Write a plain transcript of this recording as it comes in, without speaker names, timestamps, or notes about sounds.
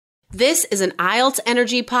This is an IELTS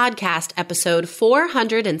Energy Podcast, episode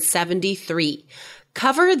 473.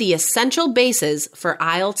 Cover the essential bases for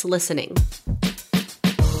IELTS listening.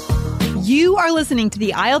 You are listening to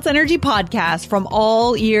the IELTS Energy Podcast from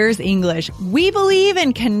All Ears English. We believe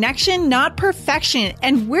in connection, not perfection,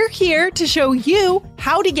 and we're here to show you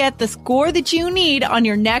how to get the score that you need on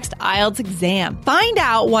your next IELTS exam. Find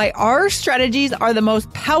out why our strategies are the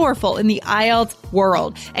most powerful in the IELTS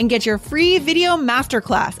world and get your free video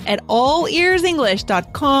masterclass at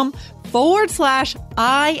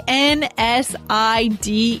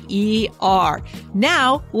allearsenglish.com/INSIDER.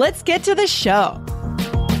 Now, let's get to the show.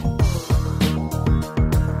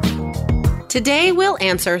 Today, we'll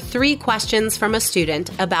answer 3 questions from a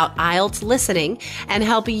student about IELTS listening and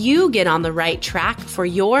help you get on the right track for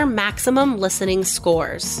your maximum listening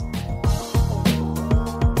scores.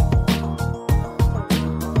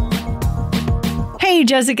 Hey,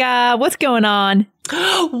 Jessica, what's going on?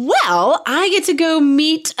 Well, I get to go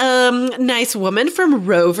meet a nice woman from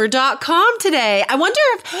Rover.com today. I wonder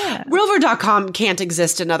if Rover.com can't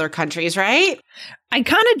exist in other countries, right? I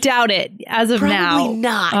kind of doubt it as of now. Probably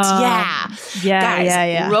not. Guys,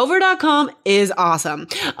 Yeah. Rover.com is awesome.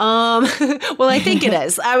 Well, I think it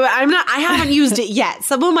is. I haven't used it yet.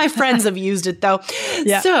 Some of my friends have used it though.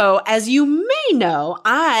 Yeah. So as you may know,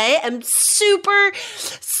 I am super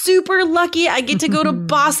lucky. I get to go to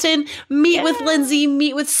Boston, meet with Lindsay,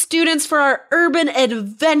 meet with students for our urban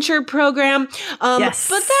adventure program. Yes.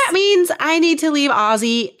 But that means I need to leave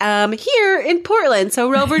Aussie here in Portland. So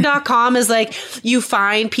Rover.com is like, you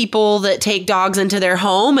find people that take dogs into their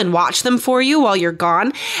home and watch them for you while you're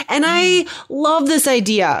gone. And I love this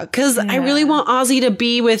idea because I really want Aussie to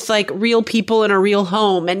be with like real people in a real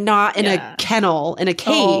home and not in a kennel, in a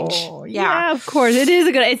cage. Oh, yeah, of course.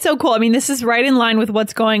 It's so cool. I mean, this is right in line with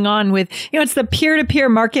what's going on with, it's the peer-to-peer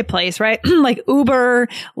marketplace, right? Like Uber,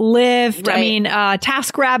 Lyft, Right.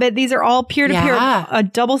 TaskRabbit. These are all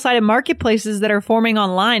peer-to-peer double-sided marketplaces that are forming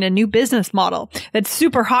online, a new business model that's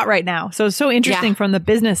super hot right now. So it's so interesting from the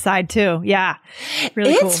business side too. Yeah.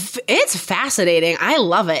 Really cool. It's fascinating. I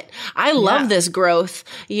love it. I love this growth.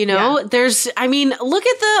 Look at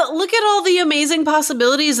all the amazing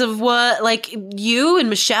possibilities of what like you and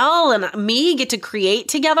Michelle and me get to create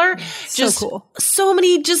together. So cool. So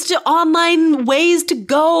many just online ways to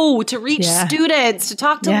go to reach students, to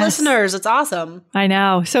talk to listeners. It's awesome. I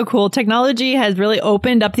know. So cool. Technology has really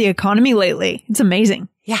opened up the economy lately. It's amazing.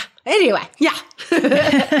 Yeah. Anyway, so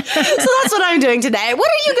that's what I'm doing today. What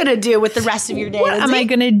are you going to do with the rest of your day, What Lindsay? am I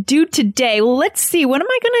going to do today? Well, let's see. What am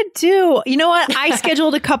I going to do? You know what? I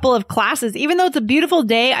scheduled a couple of classes. Even though it's a beautiful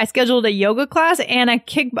day, I scheduled a yoga class and a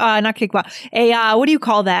what do you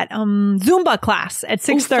call that? Zumba class at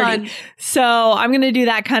 6:30. So I'm going to do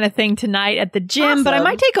that kind of thing tonight at the gym, but I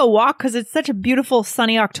might take a walk because it's such a beautiful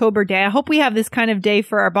sunny October day. I hope we have this kind of day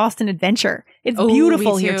for our Boston adventure. It's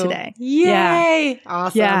beautiful here today. Yay. Yeah.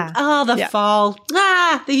 Awesome. Yeah. Oh, the fall.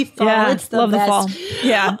 The fall. Yeah. It's the Love best. the fall.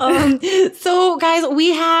 Yeah. So guys,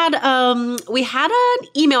 we had an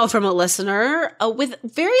email from a listener with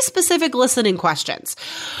very specific listening questions.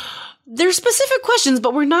 They're specific questions,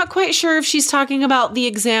 but we're not quite sure if she's talking about the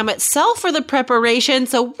exam itself or the preparation.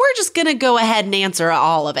 So we're just going to go ahead and answer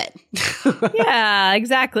all of it. Yeah,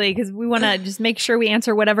 exactly. Because we want to just make sure we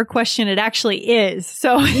answer whatever question it actually is.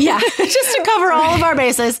 So yeah, just to cover all of our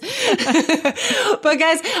bases. But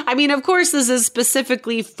guys, of course, this is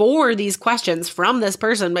specifically for these questions from this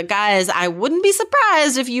person. But guys, I wouldn't be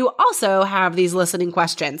surprised if you also have these listening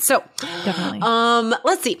questions. So definitely.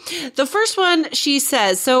 Let's see. The first one, she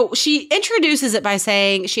says, so she introduces it by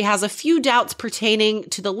saying she has a few doubts pertaining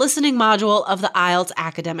to the listening module of the IELTS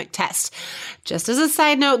academic test. Just as a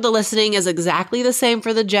side note, the listening is exactly the same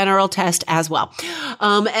for the general test as well.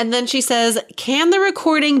 And then she says, can the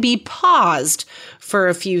recording be paused for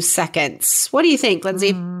a few seconds? What do you think,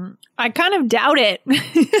 Lindsay? I kind of doubt it.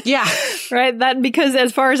 Yeah. Right. Because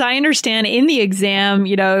as far as I understand in the exam,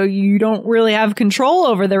 you don't really have control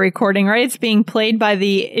over the recording, right? It's being played by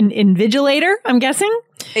the invigilator, I'm guessing.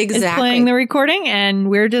 Exactly. Is playing the recording, and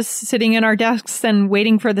we're just sitting in our desks and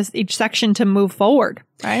waiting for each section to move forward.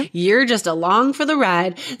 Right? You're just along for the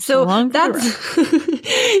ride. So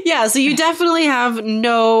yeah, so you definitely have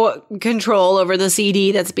no control over the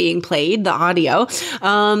CD that's being played, the audio.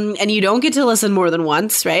 And you don't get to listen more than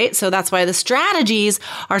once, right? So that's why the strategies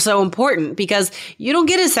are so important, because you don't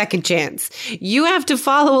get a second chance. You have to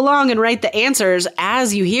follow along and write the answers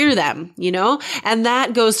as you hear them, And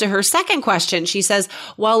that goes to her second question. She says,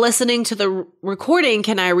 while listening to the recording,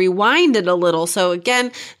 can I rewind it a little? So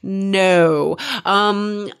again, no.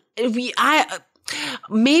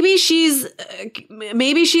 Maybe she's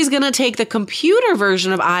going to take the computer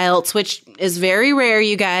version of IELTS, which is very rare,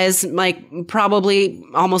 you guys. Like, probably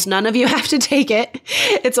almost none of you have to take it.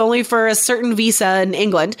 It's only for a certain visa in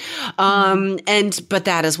England. But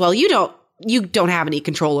that as well, you don't have any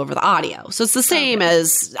control over the audio. So it's the same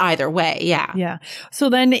as either way. Yeah. Yeah. So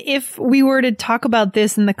then if we were to talk about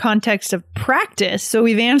this in the context of practice, so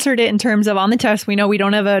we've answered it in terms of on the test, we know we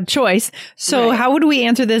don't have a choice. So how would we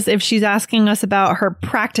answer this if she's asking us about her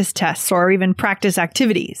practice tests or even practice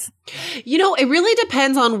activities? You know, it really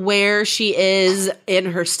depends on where she is in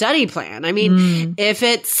her study plan. I mean, if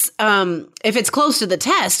it's close to the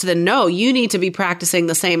test, then no, you need to be practicing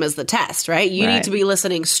the same as the test, right? You need to be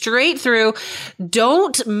listening straight through.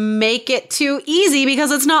 Don't make it too easy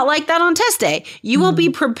because it's not like that on test day. You will be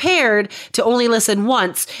prepared to only listen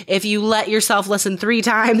once if you let yourself listen 3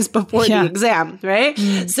 times before the exam, right?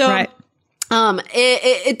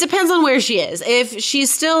 It depends on where she is. If she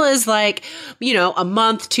still is like, you know, a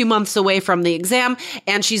month, 2 months away from the exam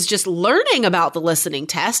and she's just learning about the listening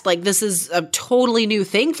test, like this is a totally new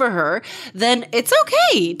thing for her, then it's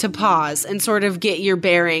okay to pause and sort of get your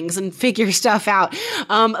bearings and figure stuff out.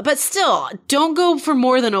 But still, don't go for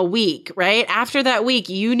more than a week, right? After that week,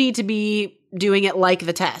 you need to be doing it like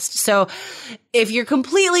the test. So if you're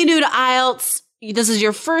completely new to IELTS, this is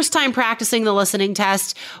your first time practicing the listening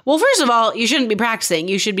test. Well, first of all, you shouldn't be practicing.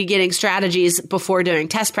 You should be getting strategies before doing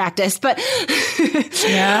test practice. But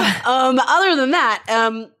other than that,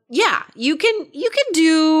 you can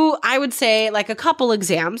do, I would say, like a couple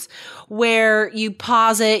exams where you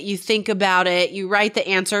pause it, you think about it, you write the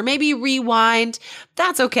answer, maybe rewind.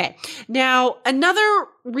 That's okay. Now, another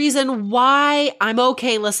reason why I'm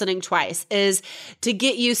okay listening twice is to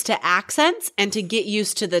get used to accents and to get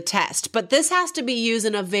used to the test. But this has to be used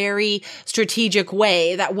in a very strategic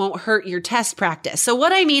way that won't hurt your test practice. So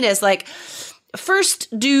what I mean is, like,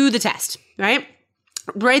 first do the test, right?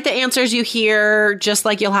 Write the answers you hear just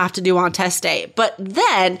like you'll have to do on test day. But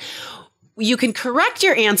then you can correct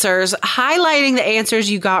your answers, highlighting the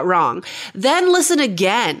answers you got wrong. Then listen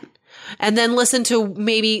again. And then listen to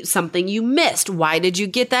maybe something you missed. Why did you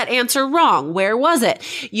get that answer wrong? Where was it?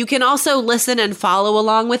 You can also listen and follow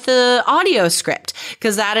along with the audio script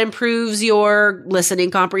because that improves your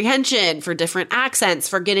listening comprehension for different accents,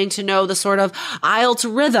 for getting to know the sort of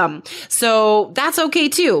IELTS rhythm. So that's okay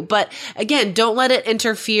too. But again, don't let it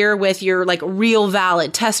interfere with your like real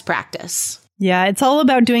valid test practice. Yeah, it's all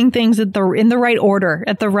about doing things in the right order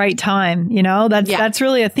at the right time. You know, that's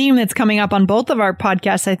really a theme that's coming up on both of our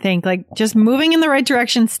podcasts, I think, like just moving in the right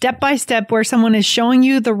direction step by step where someone is showing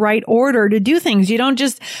you the right order to do things. You don't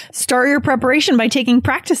just start your preparation by taking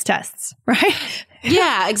practice tests, right?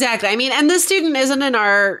 Yeah, exactly. I mean, and this student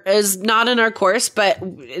is not in our course, but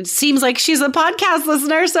it seems like she's a podcast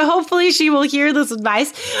listener. So hopefully she will hear this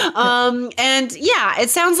advice. And yeah,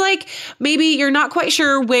 it sounds like maybe you're not quite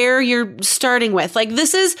sure where you're starting with. Like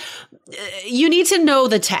you need to know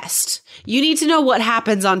the test. You need to know what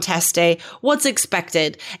happens on test day, what's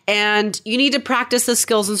expected, and you need to practice the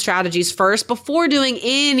skills and strategies first before doing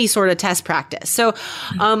any sort of test practice. So,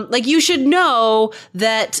 like you should know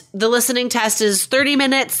that the listening test is 30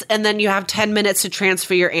 minutes and then you have 10 minutes to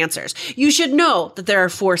transfer your answers. You should know that there are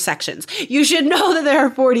 4 sections. You should know that there are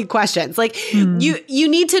 40 questions. Like you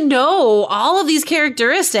need to know all of these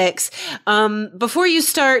characteristics, before you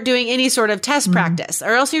start doing any sort of test practice,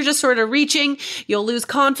 or else you're just sort of reaching, you'll lose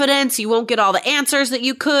confidence. You won't get all the answers that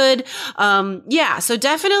you could. So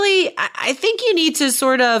definitely, I think you need to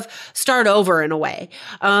sort of start over in a way.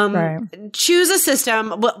 Choose a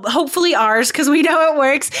system, hopefully ours, because we know it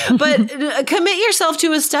works, but commit yourself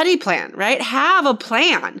to a study plan, right? Have a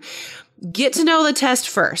plan. Get to know the test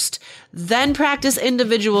first, then practice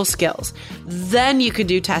individual skills. Then you could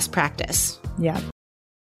do test practice. Yeah.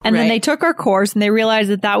 And then they took our course and they realized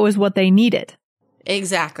that was what they needed.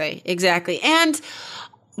 Exactly. And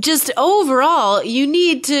just overall, you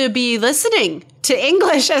need to be listening to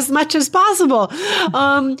English as much as possible.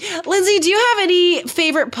 Lindsay, do you have any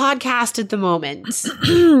favorite podcast at the moment?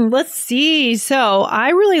 Let's see. So I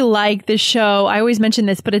really like this show. I always mention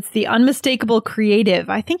this, but it's The Unmistakable Creative.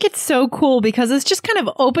 I think it's so cool because it's just kind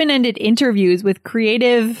of open-ended interviews with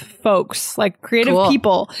creative folks, like creative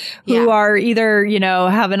people who are either,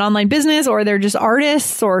 have an online business or they're just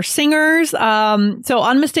artists or singers. So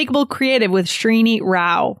Unmistakable Creative with Srini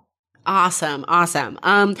Rao. Awesome.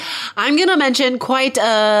 I'm going to mention quite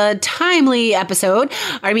a timely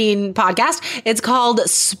podcast. It's called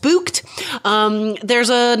Spooked. There's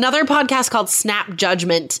another podcast called Snap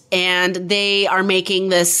Judgment, and they are making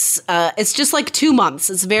this, it's just like 2 months.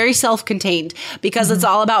 It's very self-contained because it's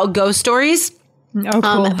all about ghost stories. Oh,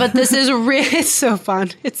 cool. But this is it's so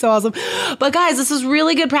fun. It's so awesome. But guys, this is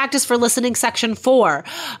really good practice for listening section 4.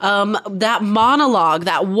 That monologue,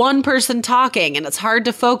 that one person talking, and it's hard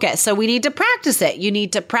to focus. So we need to practice it. You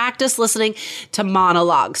need to practice listening to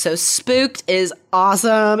monologue. So Spooked is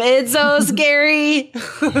awesome. It's so scary.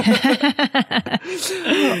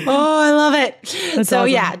 Oh, I love it. That's so awesome.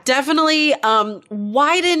 yeah, definitely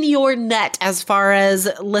widen your net as far as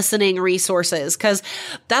listening resources, because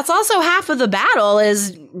that's also half of the battle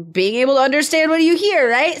is being able to understand what you hear,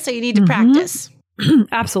 right? So you need to practice.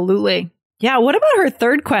 Absolutely. Yeah. What about her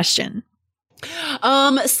third question?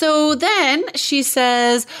 So then she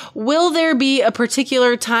says, will there be a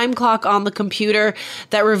particular time clock on the computer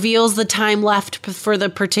that reveals the time left for the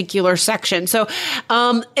particular section? So,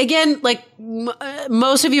 again, like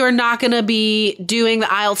most of you are not going to be doing the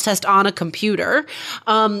IELTS test on a computer.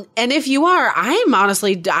 And if you are,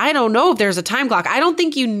 I don't know if there's a time clock. I don't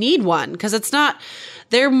think you need one because it's not.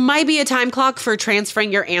 There might be a time clock for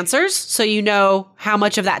transferring your answers. So you know how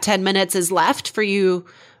much of that 10 minutes is left for you.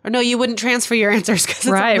 Or no, you wouldn't transfer your answers because it's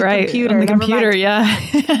on the computer. On the computer, yeah.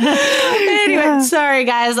 Anyway, sorry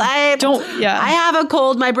guys. I have a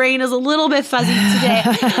cold. My brain is a little bit fuzzy today.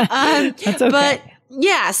 That's okay. But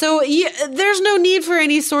yeah, so there's no need for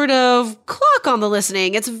any sort of clock on the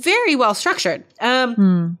listening. It's very well structured.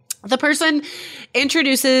 The person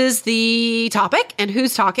introduces the topic and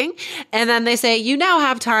who's talking, and then they say, you now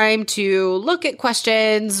have time to look at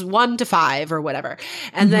questions 1 to 5 or whatever.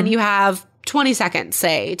 And then you have 20 seconds,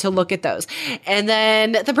 say, to look at those. And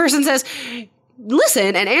then the person says,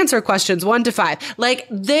 listen and answer questions 1 to 5. Like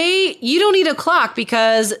you don't need a clock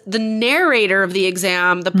because the narrator of the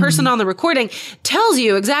exam, the person on the recording, tells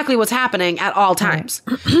you exactly what's happening at all times.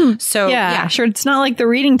 So yeah, sure. It's not like the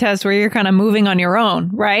reading test where you're kind of moving on your own,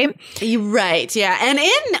 right? Right. Yeah. And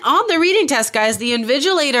on the reading test, guys, the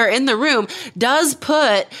invigilator in the room does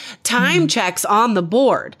put time checks on the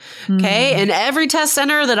board. Okay. And every test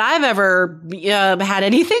center that I've ever had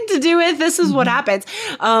anything to do with, this is what happens.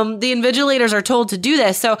 The invigilators are told to do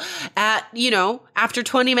this. So after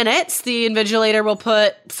 20 minutes, the invigilator will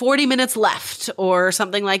put 40 minutes left or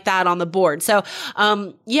something like that on the board. So,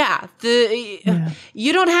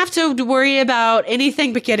 you don't have to worry about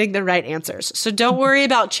anything but getting the right answers. So don't worry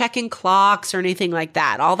about checking clocks or anything like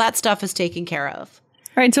that. All that stuff is taken care of.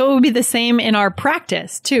 Right. So it would be the same in our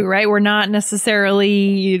practice too, right? We're not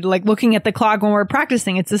necessarily like looking at the clock when we're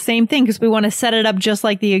practicing. It's the same thing because we want to set it up just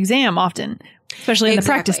like the exam often. Especially in the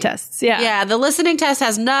practice tests. Yeah. Yeah. The listening test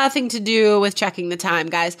has nothing to do with checking the time,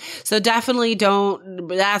 guys. So definitely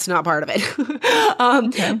that's not part of it.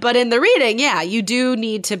 But in the reading, you do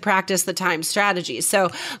need to practice the time strategies.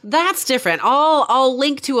 So that's different. I'll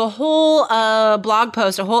link to a whole blog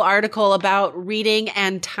post, a whole article about reading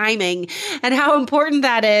and timing and how important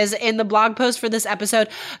that is in the blog post for this episode.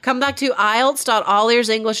 Come back to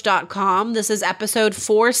IELTS.allearsenglish.com. This is episode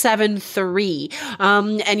 473.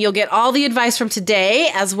 And you'll get all the advice from today,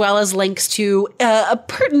 as well as links to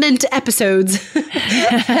pertinent episodes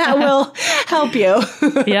that will help you.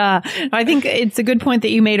 Yeah. I think it's a good point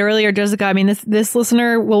that you made earlier, Jessica. I mean, this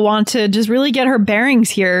listener will want to just really get her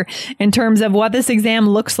bearings here in terms of what this exam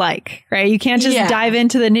looks like, right? You can't just dive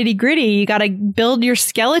into the nitty gritty. You got to build your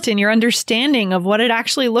skeleton, your understanding of what it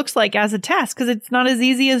actually looks like as a test, because it's not as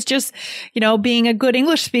easy as just, being a good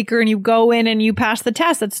English speaker and you go in and you pass the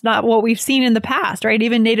test. That's not what we've seen in the past, right?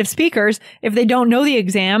 Even native speakers, if they don't know the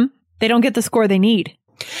exam, they don't get the score they need.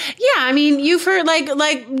 Yeah, I mean, you've heard like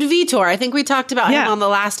Vitor. I think we talked about him on the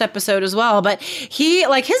last episode as well. But he his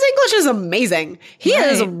English is amazing. He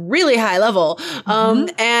is really high level.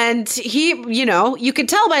 And he, you could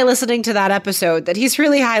tell by listening to that episode that he's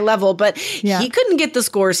really high level, but he couldn't get the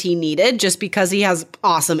scores he needed just because he has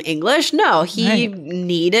awesome English. No, he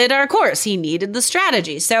needed our course. He needed the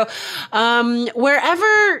strategy. So,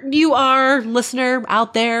 wherever you are, listener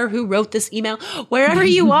out there who wrote this email, wherever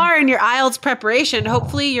you are in your IELTS preparation,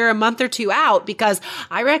 hopefully you're a month or 2 out, because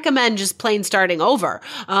I recommend just plain starting over.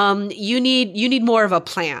 You need more of a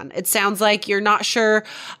plan. It sounds like you're not sure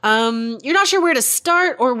where to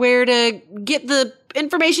start or where to get the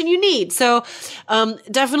information you need. So,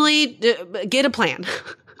 definitely get a plan.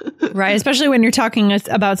 Right. Especially when you're talking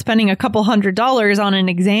about spending a couple $100s on an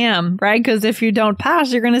exam, right? Because if you don't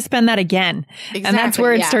pass, you're going to spend that again. Exactly, and that's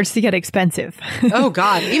where it starts to get expensive. Oh,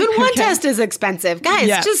 God. Even one test is expensive.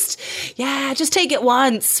 Guys, just take it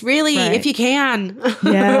once, really, if you can.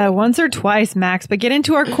 Once or twice max. But get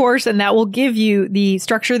into our course and that will give you the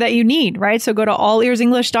structure that you need, right? So go to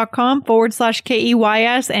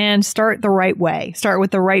allearsenglish.com/KEYS and start the right way. Start with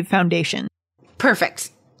the right foundation. Perfect.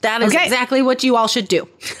 That is exactly what you all should do.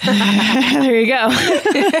 There you go.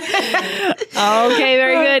 Okay,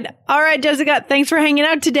 very good. All right, Jessica, thanks for hanging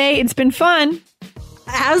out today. It's been fun.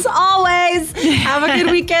 As always. Have a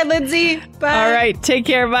good weekend, Lindsay. Bye. All right, take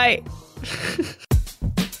care. Bye.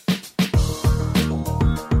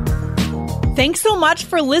 Thanks so much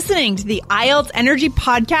for listening to the IELTS Energy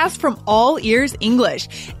Podcast from All Ears English.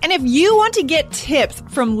 And if you want to get tips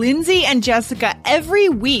from Lindsay and Jessica every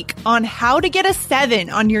week on how to get a 7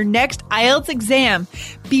 on your next IELTS exam,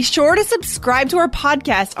 be sure to subscribe to our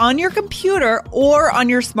podcast on your computer or on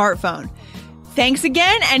your smartphone. Thanks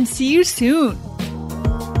again and see you soon.